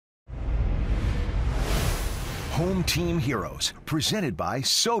Home Team Heroes, presented by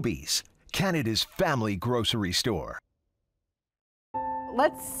Sobeys, Canada's family grocery store.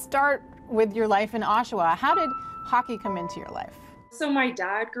 Let's start with your life in Oshawa. How did hockey come into your life? So my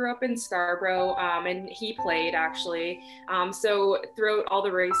dad grew up in Scarborough, and he played actually. So throughout all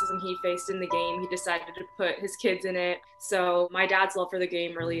the racism he faced in the game, he decided to put his kids in it. So my dad's love for the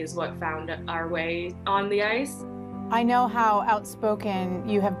game really is what found our way on the ice. I know how outspoken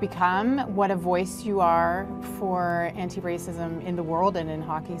you have become, what a voice you are for anti-racism in the world and in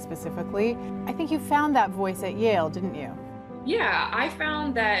hockey specifically. I think you found that voice at Yale, didn't you? Yeah, I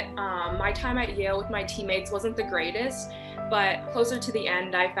found that my time at Yale with my teammates wasn't the greatest, but closer to the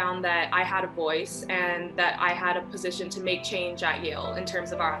end, I found that I had a voice and that I had a position to make change at Yale in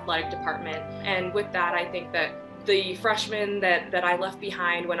terms of our athletic department. And with that, I think that the freshman that I left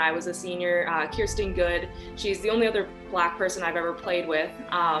behind when I was a senior, Kirsten Good, she's the only other Black person I've ever played with.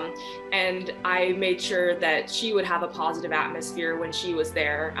 And I made sure that she would have a positive atmosphere when she was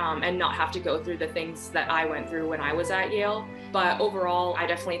there and not have to go through the things that I went through when I was at Yale. But overall, I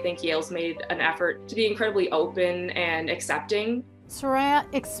definitely think Yale's made an effort to be incredibly open and accepting. Saroya,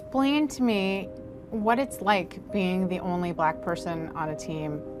 explain to me what it's like being the only Black person on a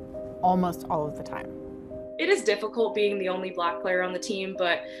team almost all of the time. It is difficult being the only Black player on the team,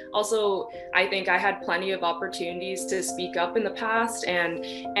 but also I think I had plenty of opportunities to speak up in the past,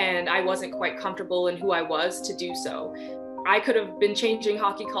 and I wasn't quite comfortable in who I was to do so. I could have been changing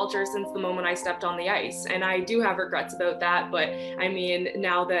hockey culture since the moment I stepped on the ice, and I do have regrets about that, but I mean,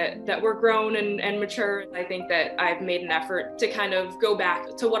 now that we're grown and mature, I think that I've made an effort to kind of go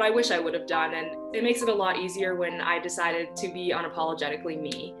back to what I wish I would have done, and it makes it a lot easier when I decided to be unapologetically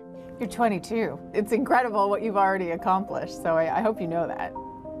me. You're 22. It's incredible what you've already accomplished, so I hope you know that.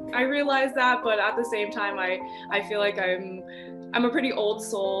 I realize that, but at the same time, I feel like I'm a pretty old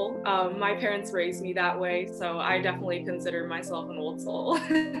soul. My parents raised me that way, so I definitely consider myself an old soul.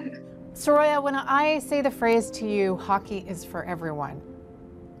 Saroya, when I say the phrase to you, hockey is for everyone,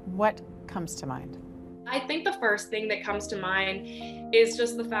 what comes to mind? I think the first thing that comes to mind is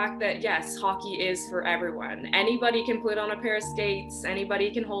just the fact that, yes, hockey is for everyone. Anybody can put on a pair of skates,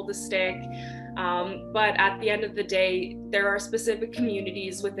 anybody can hold a stick, but at the end of the day, there are specific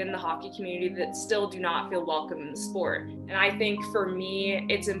communities within the hockey community that still do not feel welcome in the sport. And I think for me,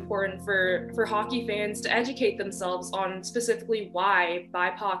 it's important for hockey fans to educate themselves on specifically why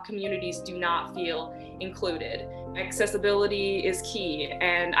BIPOC communities do not feel included. Accessibility is key,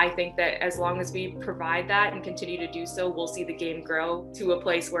 and I think that as long as we provide that and continue to do so, we'll see the game grow to a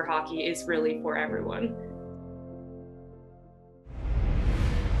place where hockey is really for everyone.